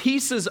that the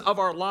pieces of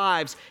our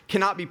lives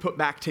cannot be put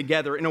back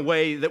together in a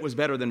way that was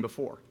better than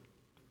before.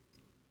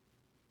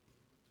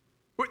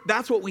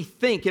 That's what we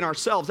think in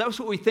ourselves. That's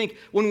what we think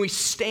when we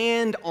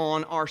stand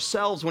on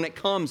ourselves when it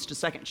comes to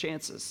second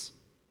chances.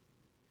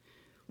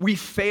 we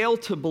fail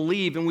to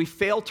believe and we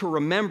fail to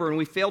remember and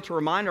we fail to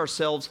remind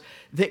ourselves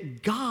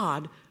that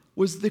God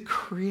was the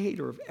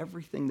creator of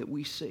everything that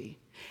we see.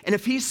 And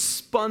if he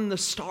spun the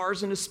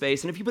stars into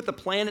space, and if he put the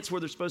planets where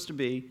they're supposed to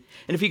be,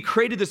 and if he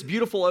created this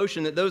beautiful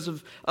ocean that those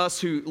of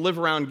us who live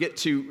around get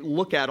to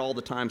look at all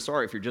the time,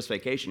 sorry if you're just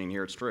vacationing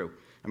here, it's true.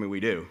 I mean, we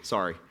do,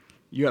 sorry.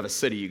 You have a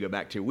city you go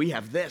back to. We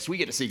have this. We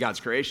get to see God's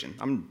creation.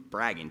 I'm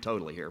bragging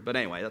totally here, but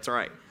anyway, that's all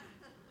right.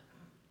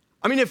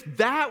 I mean, if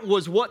that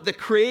was what the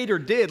Creator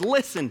did,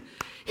 listen,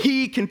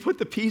 he can put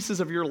the pieces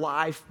of your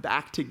life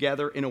back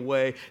together in a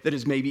way that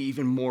is maybe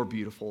even more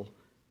beautiful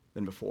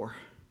than before.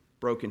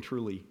 Broken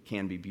truly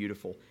can be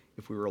beautiful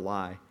if we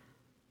rely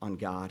on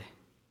God.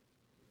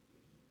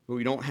 But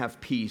we don't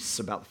have peace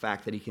about the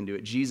fact that he can do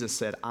it. Jesus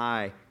said,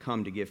 I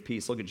come to give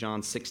peace. Look at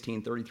John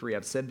 16:33.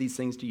 I've said these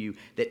things to you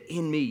that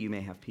in me you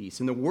may have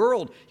peace. In the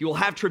world you will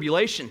have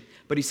tribulation.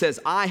 But he says,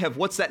 I have,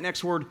 what's that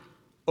next word?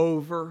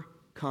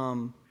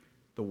 Overcome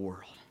the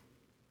world.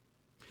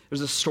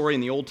 There's a story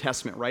in the Old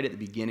Testament right at the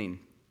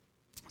beginning.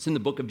 It's in the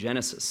book of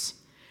Genesis.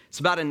 It's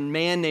about a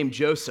man named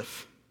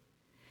Joseph.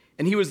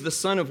 And he was the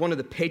son of one of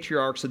the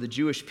patriarchs of the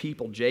Jewish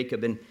people,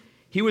 Jacob. And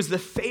he was the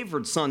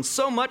favored son,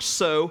 so much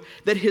so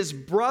that his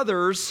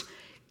brothers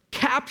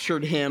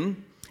captured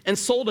him and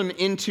sold him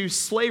into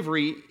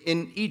slavery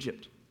in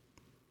Egypt.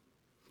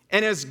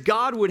 And as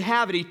God would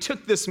have it, he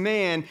took this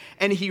man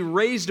and he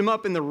raised him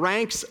up in the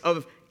ranks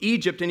of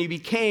Egypt, and he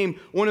became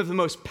one of the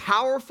most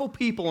powerful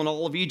people in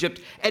all of Egypt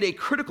at a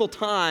critical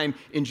time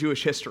in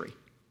Jewish history.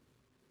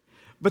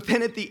 But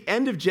then at the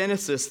end of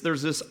Genesis,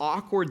 there's this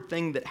awkward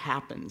thing that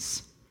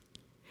happens.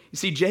 You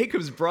see,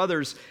 Jacob's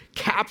brothers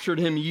captured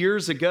him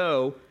years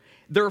ago.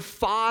 Their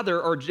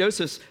father, or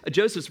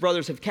Joseph's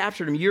brothers have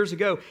captured him years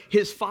ago.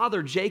 His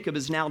father, Jacob,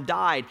 has now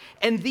died.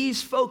 And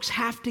these folks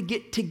have to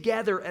get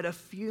together at a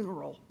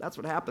funeral. That's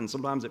what happens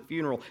sometimes at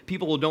funeral.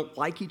 People who don't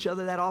like each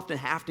other that often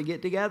have to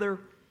get together.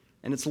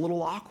 And it's a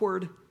little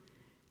awkward.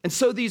 And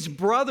so these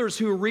brothers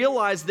who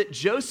realized that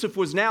Joseph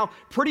was now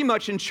pretty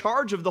much in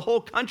charge of the whole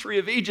country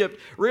of Egypt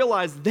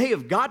realized they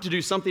have got to do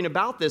something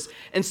about this.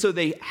 And so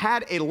they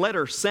had a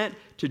letter sent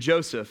to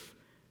Joseph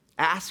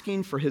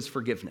asking for his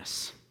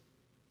forgiveness.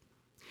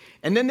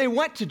 And then they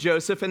went to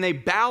Joseph and they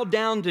bowed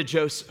down to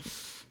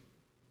Joseph.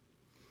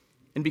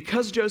 And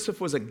because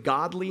Joseph was a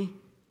godly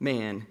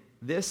man,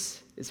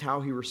 this is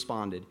how he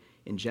responded.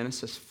 In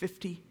Genesis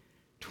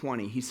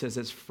 50:20, he says,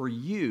 as for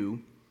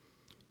you,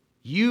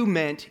 you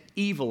meant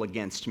evil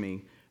against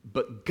me,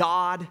 but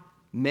God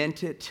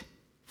meant it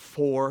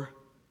for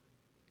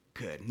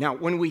good. Now,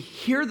 when we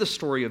hear the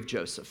story of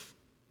Joseph,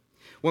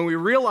 when we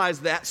realize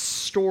that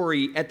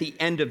story at the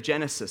end of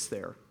Genesis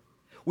there,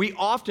 we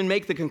often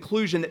make the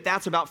conclusion that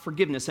that's about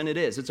forgiveness, and it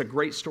is. It's a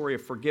great story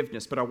of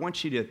forgiveness, but I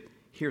want you to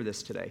hear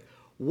this today.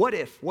 What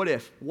if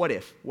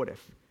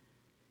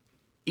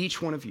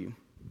each one of you,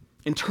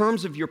 in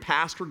terms of your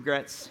past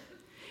regrets,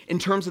 in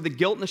terms of the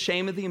guilt and the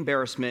shame and the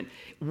embarrassment,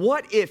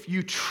 what if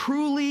you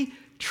truly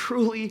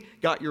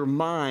got your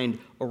mind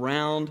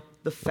around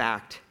the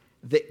fact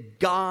that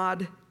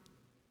God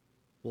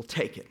will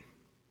take it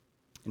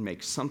and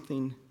make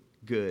something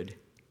good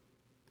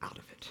out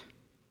of it?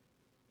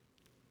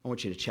 I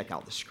want you to check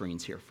out the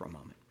screens here for a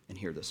moment and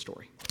hear this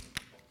story.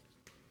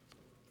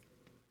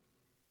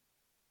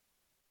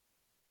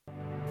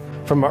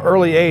 From an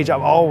early age,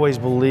 I've always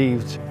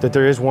believed that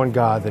there is one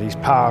God, that he's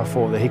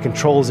powerful, that he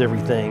controls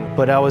everything.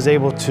 But I was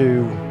able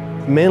to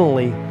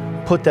mentally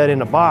put that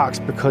in a box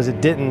because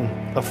it didn't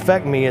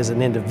affect me as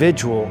an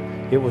individual.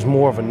 It was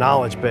more of a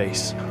knowledge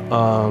base.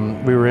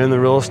 We were in the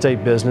real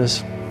estate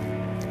business.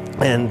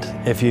 And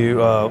if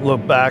you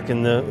look back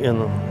in the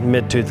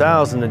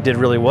mid-2000s, it did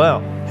really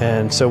well.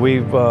 And so we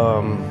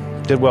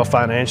did well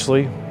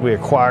financially. We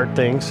acquired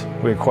things.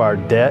 We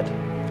acquired debt.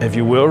 If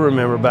you will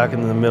remember, back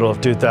in the middle of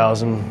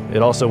 2000,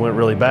 it also went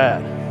really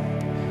bad.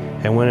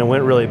 And when it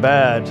went really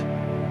bad,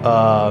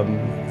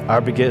 our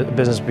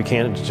business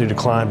began to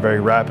decline very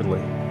rapidly.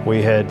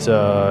 We had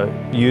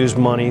used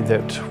money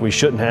that we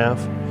shouldn't have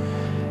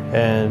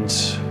and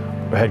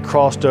had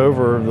crossed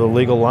over the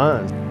legal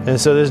lines. And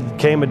so this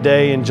came a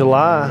day in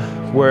July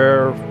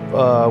where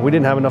we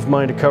didn't have enough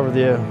money to cover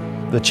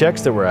the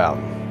checks that were out.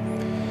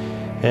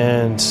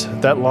 And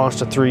that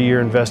launched a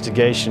 3-year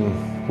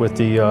investigation with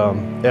the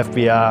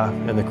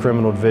FBI and the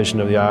criminal division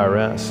of the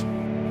IRS.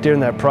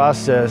 During that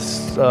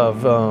process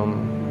of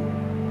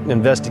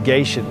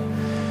investigation,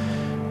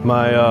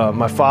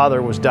 my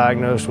father was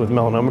diagnosed with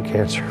melanoma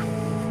cancer.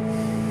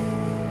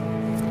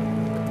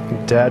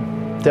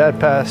 Dad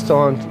passed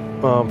on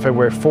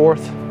February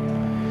 4th,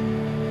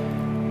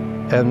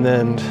 and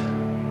then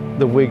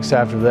the weeks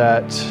after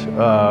that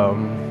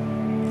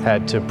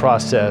had to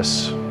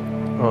process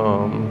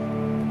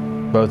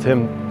both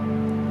him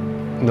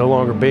no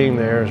longer being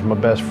there as my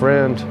best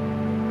friend,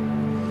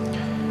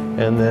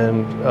 and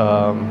then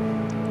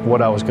what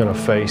I was going to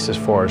face as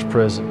far as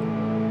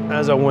prison.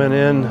 As I went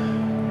in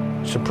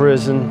to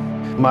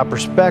prison, my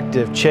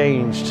perspective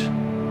changed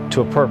to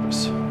a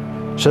purpose.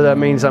 So that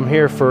means I'm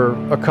here for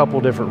a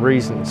couple different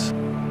reasons.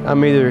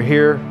 I'm either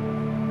here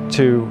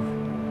to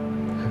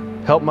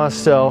help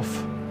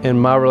myself in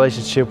my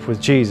relationship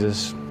with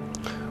Jesus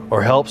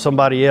or help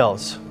somebody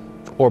else,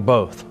 or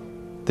both.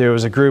 There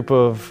was a group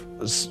of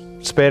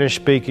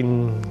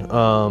Spanish-speaking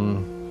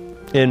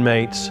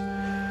inmates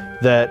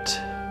that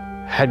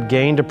had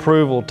gained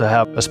approval to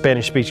have a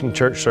Spanish-speaking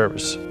church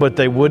service, but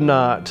they would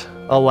not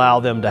allow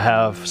them to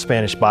have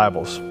Spanish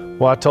Bibles.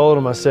 Well, I told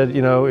them, I said,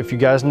 if you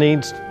guys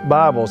need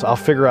Bibles, I'll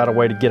figure out a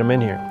way to get them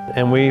in here.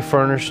 And we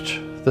furnished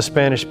the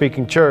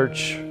Spanish-speaking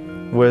church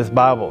with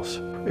Bibles.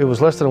 It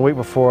was less than a week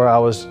before I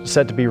was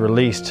set to be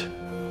released.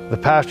 The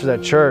pastor of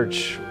that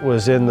church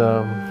was in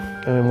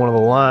one of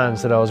the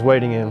lines that I was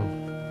waiting in,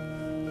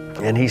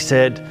 and he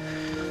said,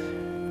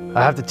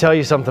 I have to tell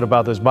you something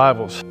about those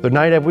Bibles. The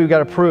night after we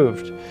got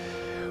approved,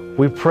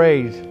 we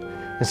prayed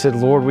and said,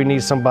 Lord, we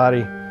need some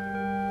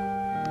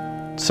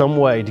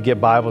way to get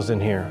Bibles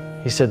in here.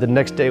 He said, the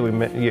next day we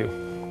met you.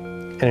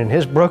 And in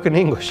his broken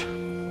English,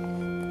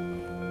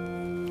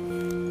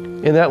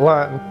 in that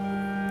line,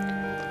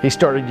 he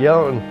started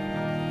yelling,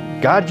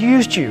 God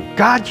used you.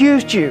 God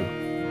used you.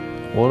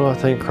 What do I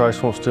think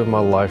Christ wants to do in my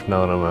life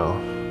now that I'm out?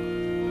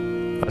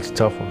 That's a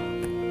tough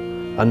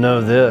one. I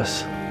know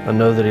this. I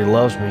know that he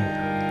loves me.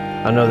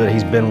 I know that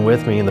he's been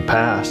with me in the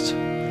past.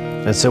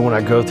 And so when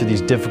I go through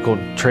these difficult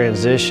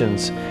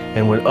transitions,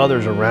 and when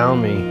others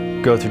around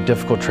me go through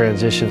difficult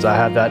transitions, I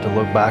have that to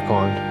look back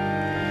on.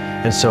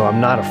 And so I'm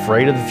not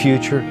afraid of the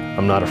future.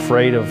 I'm not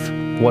afraid of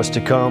what's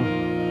to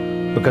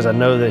come, because I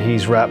know that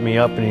he's wrapped me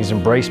up and he's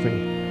embraced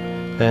me.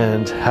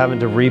 And having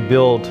to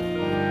rebuild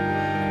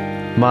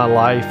my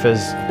life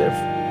as,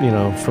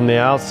 from the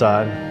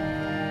outside,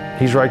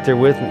 he's right there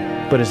with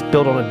me. But it's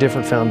built on a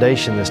different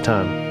foundation this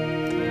time.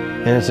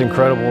 And it's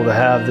incredible to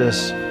have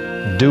this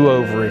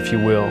do-over, if you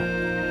will.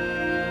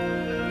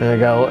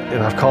 And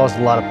I've caused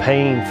a lot of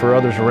pain for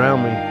others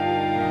around me.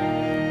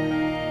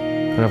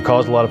 And I've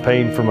caused a lot of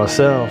pain for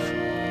myself,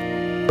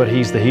 but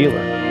he's the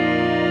healer.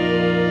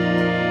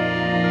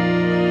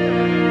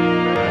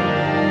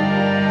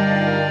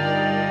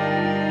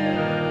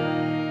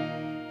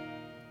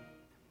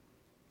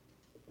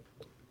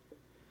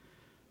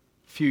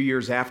 A few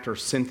years after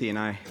Cynthia and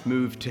I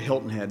moved to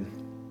Hilton Head,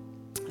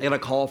 I got a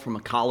call from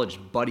a college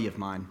buddy of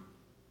mine.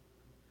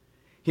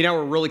 He and I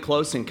were really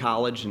close in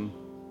college, and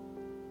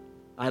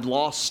I had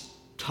lost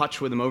touch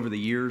with him over the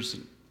years.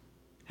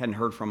 Hadn't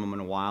heard from him in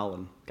a while,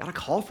 and got a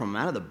call from him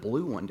out of the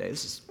blue one day.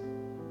 This is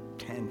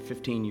 10,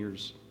 15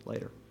 years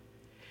later. And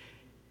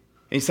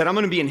he said, I'm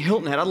going to be in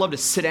Hilton Head. I'd love to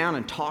sit down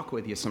and talk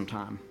with you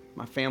sometime.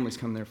 My family's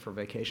come there for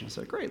vacation. I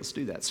said, great, let's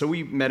do that. So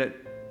we met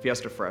at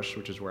Fiesta Fresh,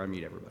 which is where I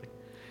meet everybody.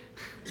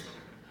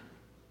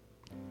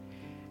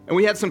 And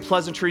we had some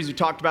pleasantries. We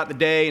talked about the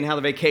day and how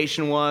the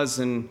vacation was,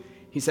 and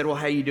he said, well,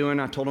 how you doing?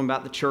 I told him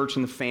about the church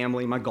and the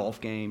family, my golf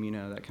game,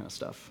 that kind of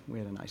stuff. We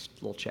had a nice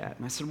little chat.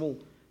 And I said, well,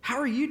 how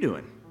are you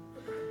doing?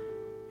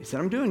 He said,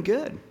 I'm doing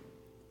good.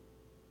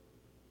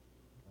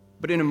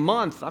 But in a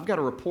month, I've got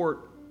to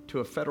report to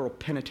a federal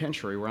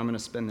penitentiary where I'm going to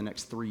spend the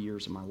next 3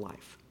 years of my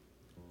life.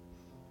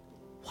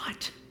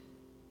 What?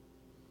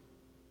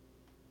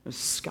 It was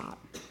Scott.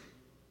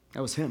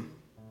 That was him.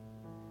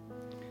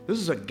 This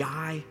is a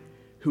guy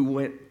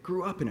who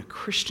grew up in a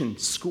Christian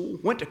school,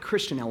 went to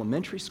Christian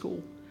elementary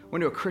school,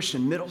 went to a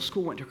Christian middle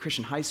school, went to a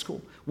Christian high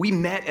school. We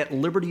met at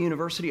Liberty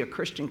University, a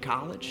Christian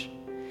college,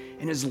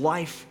 and his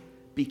life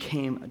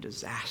became a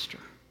disaster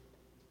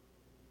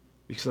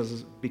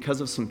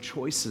because of some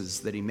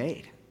choices that he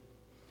made.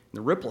 And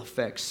the ripple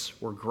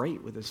effects were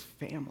great with his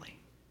family,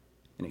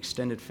 an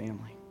extended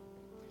family.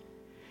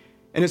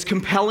 And as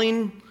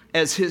compelling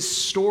as his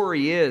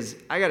story is,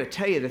 I got to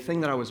tell you, the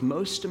thing that I was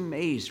most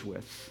amazed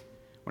with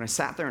when I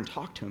sat there and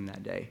talked to him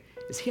that day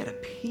is he had a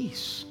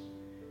peace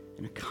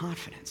and a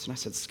confidence. And I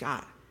said,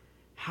 Scott,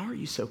 how are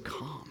you so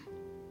calm?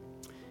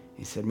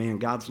 He said, man,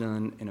 God's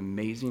done an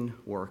amazing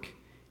work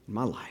in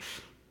my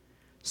life.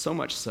 So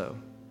much so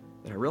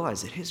that I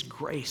realized that his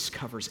grace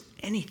covers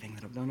anything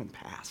that I've done in the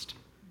past.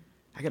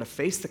 I got to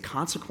face the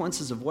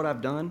consequences of what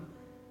I've done.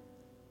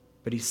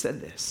 But he said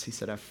this. He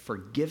said, I've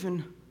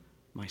forgiven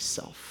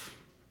myself.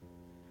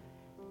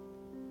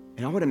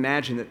 And I would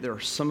imagine that there are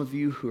some of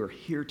you who are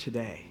here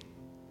today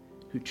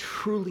who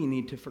truly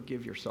need to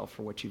forgive yourself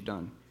for what you've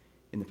done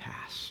in the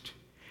past.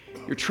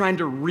 You're trying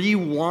to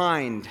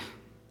rewind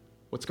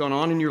what's going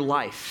on in your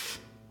life.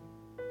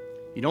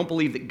 You don't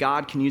believe that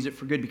God can use it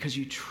for good because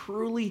you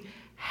truly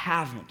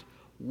haven't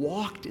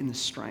walked in the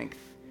strength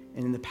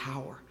and in the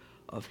power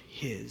of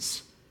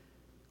his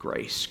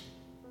grace.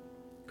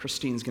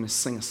 Christine's going to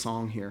sing a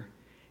song here.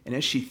 And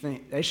as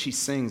she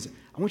sings,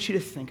 I want you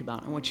to think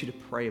about, I want you to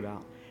pray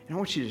about, and I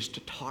want you just to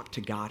talk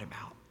to God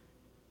about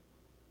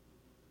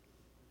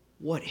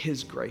what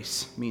his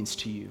grace means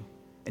to you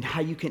and how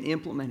you can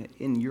implement it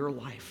in your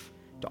life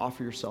to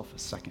offer yourself a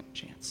second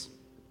chance.